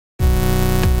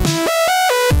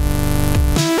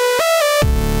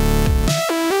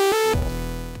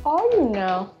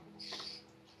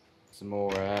some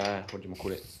more, what do you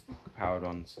call it? Powered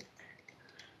ones.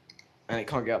 And it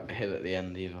can't get up the hill at the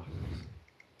end either.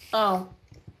 Oh.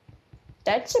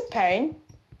 That's a pain.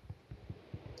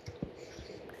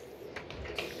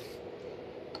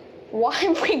 Why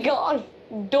have we got a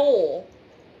door?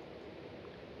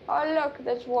 Oh look,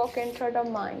 let's walk into the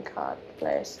minecart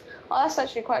place. Oh, that's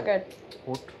actually quite good.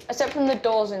 What? Except from the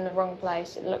door's in the wrong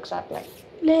place, it looks ugly.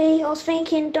 Lee, I was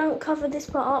thinking don't cover this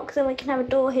part up because then we can have a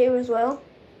door here as well.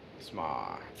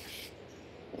 Smart.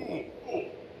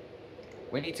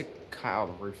 We need to cut out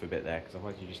the roof a bit there, because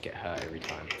otherwise you just get hurt every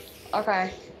time.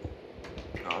 Okay.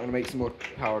 Oh, I'm gonna make some more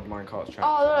powered minecarts.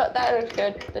 Oh look, that looks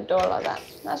good. The door like that.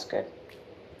 That's good.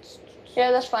 Yeah,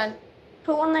 that's fine.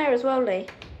 Put one there as well, Lee.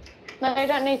 No, you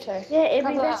don't need to. Yeah, it'd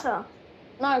be Cover that. better.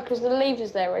 No, because the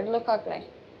leaves there, it'd look ugly.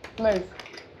 Move.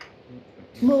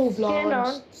 Move, Yeah, Lawrence.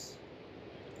 Lawrence.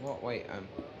 What? Wait,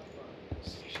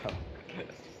 shut up.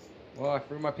 Well, I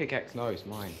threw my pickaxe. No, it's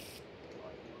mine.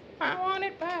 I want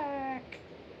it back.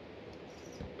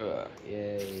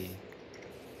 Yay.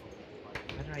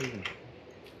 How did I even...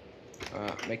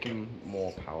 making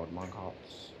more powered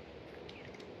minecarts.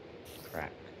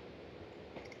 Crap.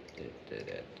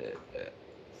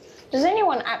 Does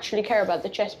anyone actually care about the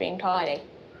chest being tidy?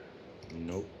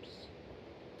 Nope.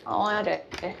 Oh, I do.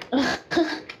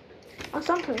 I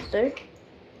sometimes do.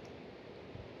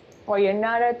 Well, you're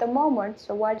not at the moment,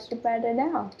 so why's it better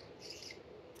now?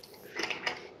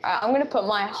 Alright, I'm gonna put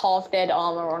my half-dead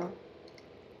armor on.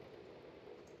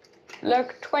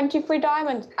 Look, 23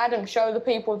 diamonds. Adam, show the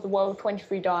people of the world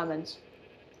 23 diamonds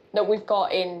that we've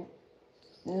got in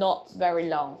not very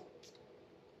long.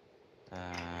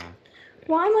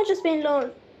 Why am I just being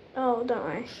low? Oh, don't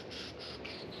worry.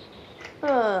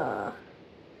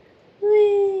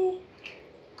 Whee.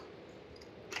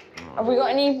 Have we got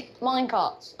any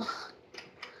minecarts?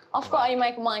 I forgot how you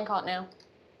make a minecart now.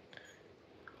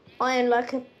 Iron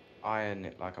like a... Iron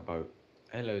it like a boat.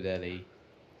 Hello there, Lee.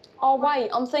 Oh wait,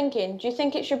 I'm thinking, do you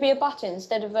think it should be a button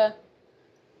instead of a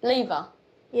lever?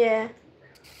 Yeah.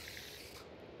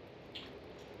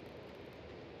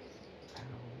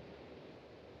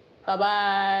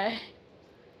 Bye-bye.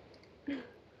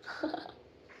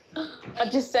 I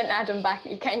just sent Adam back,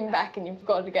 he came back and you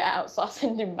forgot to get out, so I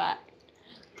sent him back.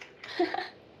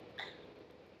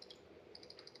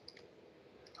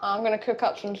 I'm gonna cook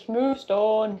up some smooth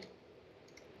stone.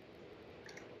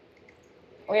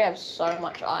 We have so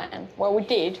much iron. Well, we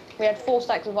did. We had 4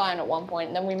 stacks of iron at one point,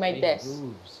 and then we made this.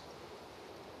 Roofs.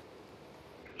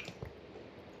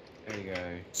 There you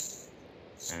go.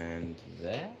 And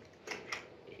there.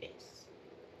 Yes.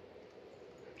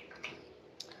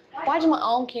 Why does my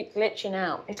arm keep glitching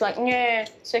out? It's like, yeah,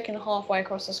 sticking halfway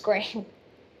across the screen.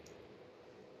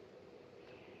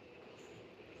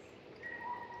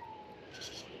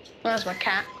 That's my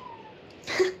cat.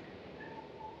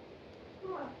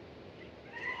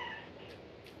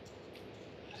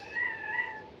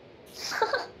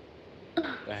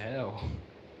 The hell?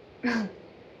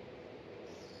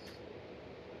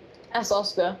 That's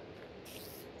Oscar.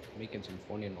 Making some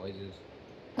funny noises.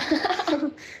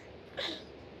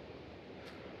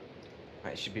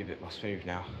 Right, it should be a bit more smooth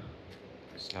now.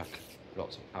 It's like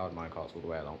lots of powered minecarts all the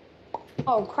way along.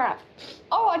 Oh crap.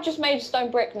 Oh, I just made a stone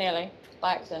brick nearly.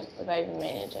 By accident, without even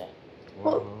meaning to.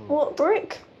 What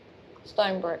brick?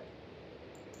 Stone brick.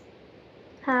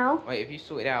 How? Wait, if you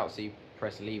sort it out so you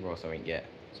press a lever or something, get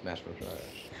smash for fire.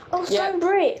 Oh, Yeah. stone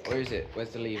brick. Where is it? Where's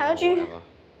the lever? How'd or you-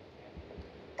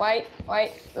 whatever?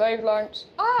 Wait, move, Lawrence.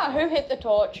 Ah, who hit the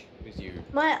torch? Who's you?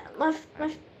 My Where's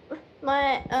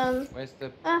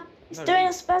the... it's No, doing a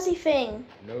leave. spazzy thing.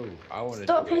 No, I want to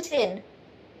Stop do it. hitting.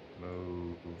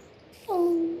 Move.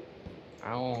 Oh.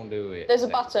 I won't do it. There's a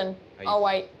button. Are you- Oh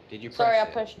wait. Did you press Sorry, I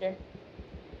it? pushed you.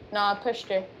 No, I pushed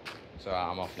you. So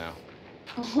I'm off now.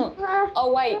 Ah,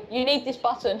 Oh wait, you need this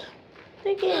button.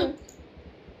 dig in.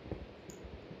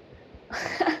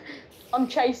 I'm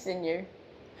chasing you.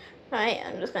 Right,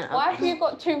 I'm just gonna. Why have you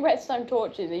got 2 redstone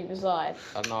torches either side?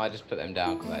 I don't know, I just put them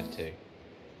down because I had to.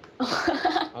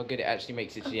 Oh good, it actually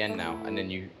makes it to the end now, and then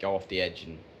you go off the edge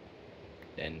and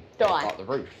then Die. up the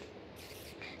roof.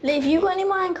 Lee, have you got any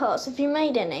minecarts? Have you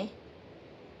made any?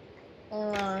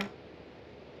 No.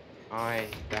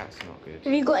 That's not good.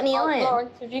 Have you got any Oh, iron?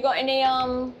 Lawrence, have you got any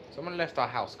Someone left our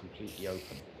house completely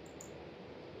open.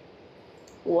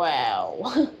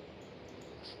 Well,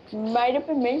 might have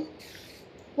been me.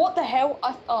 What the hell?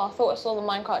 I thought I saw the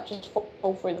minecart just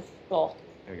fall through the floor.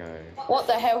 There we go. What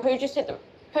the hell? Who just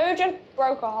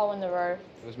broke a hole in the roof?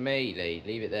 It was me, Lee.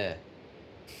 Leave it there.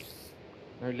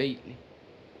 No, Lee.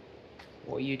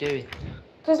 What are you doing?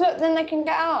 Because look, then they can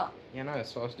get out. Yeah, no,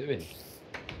 that's what I was doing.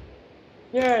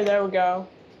 Yeah, there we go.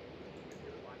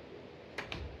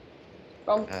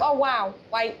 Oh wow!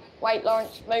 Wait,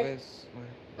 Lawrence, move. Where's my...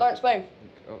 Lawrence, move.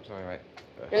 Oh, sorry, wait.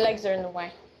 Your legs are in the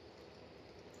way.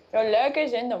 Your leg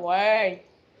is in the way.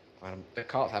 The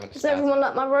cart's having a Does spaz. everyone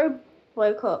like my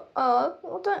Robocop?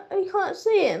 Oh, you can't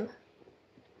see him.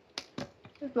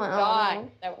 With my Die.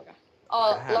 arm. There we go.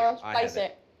 Oh, Lawrence, place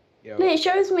it. Yo, It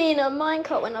shows me in a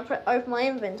minecart when I open my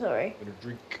inventory. got a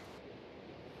drink.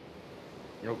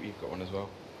 Oh, you've got one as well.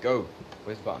 Go.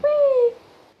 Where's the button? Whee!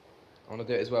 I want to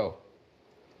do it as well.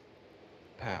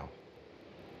 Pow.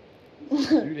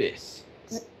 Do this.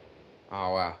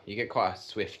 Oh wow, you get quite a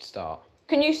swift start.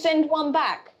 Can you send one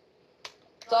back?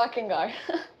 So I can go.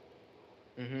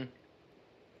 Mhm.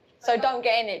 So don't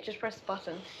get in it, just press the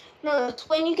button. No, it's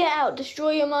when you get out,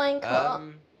 destroy your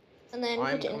minecart and then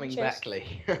I'm put it in coming the back, chest.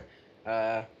 Lee.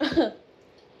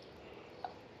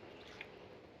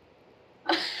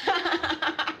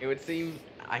 It would seem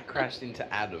I crashed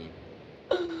into Adam.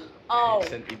 Oh. And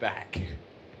sent me back.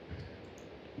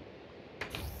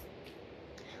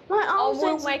 My I arm's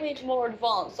will doing make weird. it more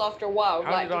advanced after a while.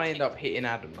 How like did I end up hitting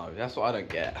Adam though? That's what I don't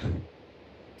get.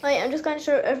 Wait, I'm just going to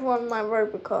show everyone my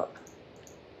Robocop.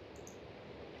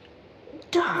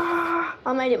 Duh!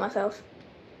 I made it myself.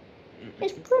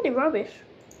 It's pretty rubbish.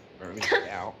 Let me get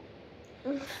out.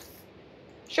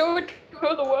 Show it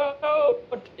to the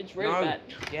world. It's really No, bad.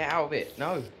 get out of it.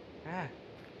 No. Ah.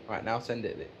 Right, now send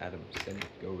it, Adam. Send it.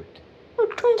 Go with it. Oh,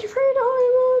 23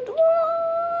 diamonds!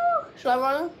 Whoa! Shall I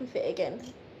run off with it again?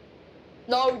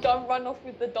 No, don't run off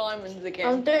with the diamonds again.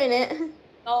 I'm doing it.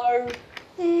 No,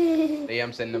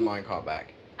 Liam, send the minecart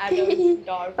back. Adam,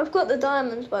 no. I've got the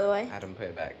diamonds, by the way. Adam, put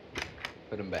it back.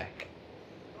 Put them back.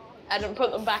 Adam,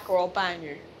 put them back or I'll ban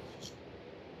you.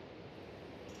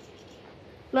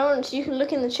 Lawrence, you can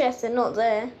look in the chest, they're not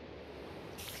there.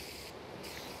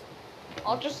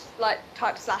 I'll just like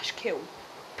type /kill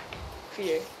for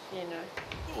you, you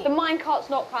know. The minecart's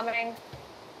not coming.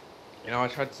 You know, I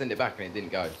tried to send it back and it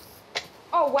didn't go.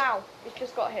 Oh wow, it's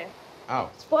just got here. Oh,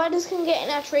 Spiders can get in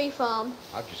our tree farm.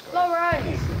 I've just got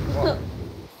Lawrence, it. What?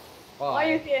 why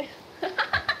are you Bye. here?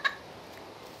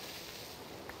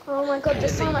 Oh my god,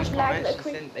 there's so Lee, much you lag can't that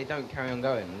actually send- They don't carry on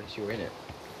going unless you're in it.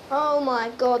 Oh my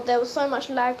god, there was so much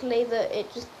lag, Lee, that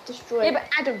it just destroyed. Yeah, but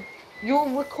Adam, you're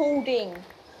recording.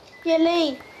 Yeah,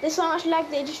 Lee, there's so much lag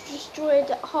that it just destroyed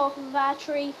half of our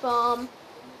tree farm.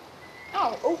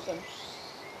 Oh, awesome.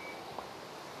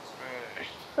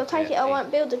 So I take Yeah, it I Lee.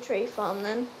 won't build a tree farm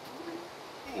then.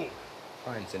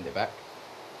 Try and send it back.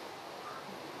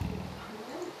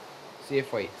 See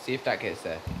if that gets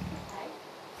there.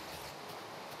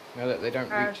 No, look, they don't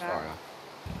reach Okay. far enough.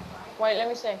 Wait, let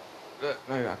me see. Look,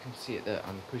 no, I can see it there.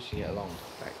 I'm pushing it along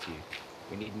back to you.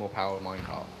 We need more power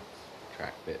minecart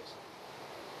track bits.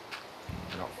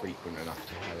 They're not frequent enough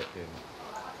to have it doing.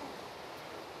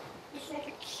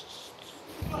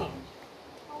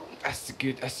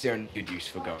 That's the only good use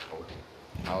for gold.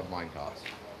 Powered minecarts.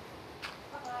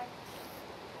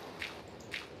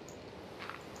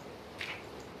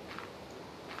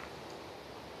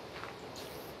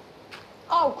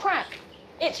 Oh crap!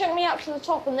 It took me up to the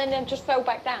top and then it just fell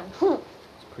back down. It's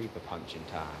creeper punching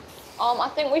time. I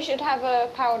think we should have a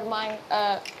powered mine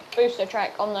booster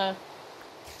track on the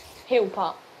hill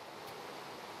part.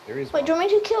 There is Wait, one. do you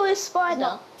want me to kill this spider?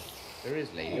 not. There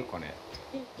is, Lee. Look on it.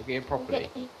 Look at it properly.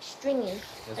 Get stringy. There's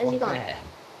Where's he one gone? there.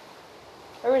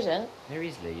 There isn't. There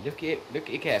is, Lee. Look at it. Look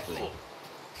at it carefully. Look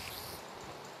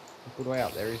all the way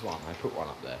up. There is one. I put one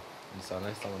up there. And so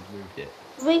unless someone's moved it.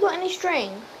 Have we got any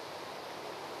string?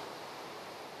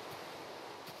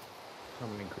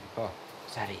 Coming in creeper.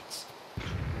 Is that it?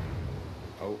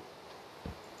 Oh.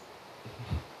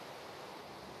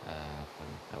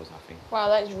 That was nothing. Wow,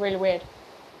 that is really weird.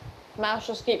 Mouse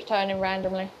just keeps turning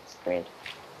randomly. It's weird.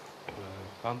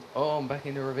 Oh, I'm back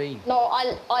in the ravine. No,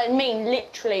 I mean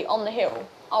literally on the hill.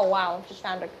 Oh wow, just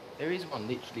found a. There is one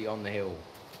literally on the hill.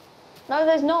 No,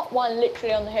 there's not one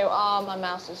literally on the hill. Ah, my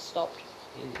mouse has stopped.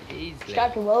 It is. Lee.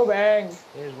 Stop moving.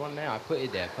 There's one there. I put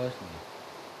it there personally.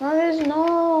 No, there's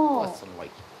not. That's some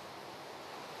like.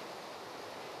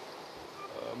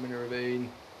 I'm in a ravine.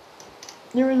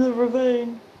 You're in the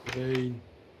ravine. Ravine.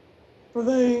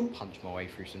 Ravine. Punch my way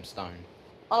through some stone.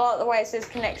 I like the way it says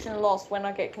connection lost when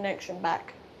I get connection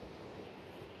back.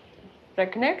 The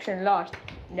connection lost.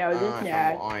 No, I there's found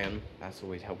not. more iron. That's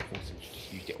always helpful. So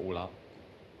just used it all up.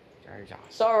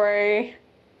 Sorry.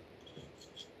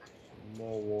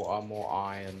 More water, more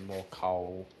iron, more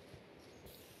coal.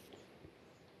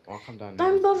 I'll come down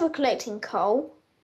Don't now. bother collecting coal.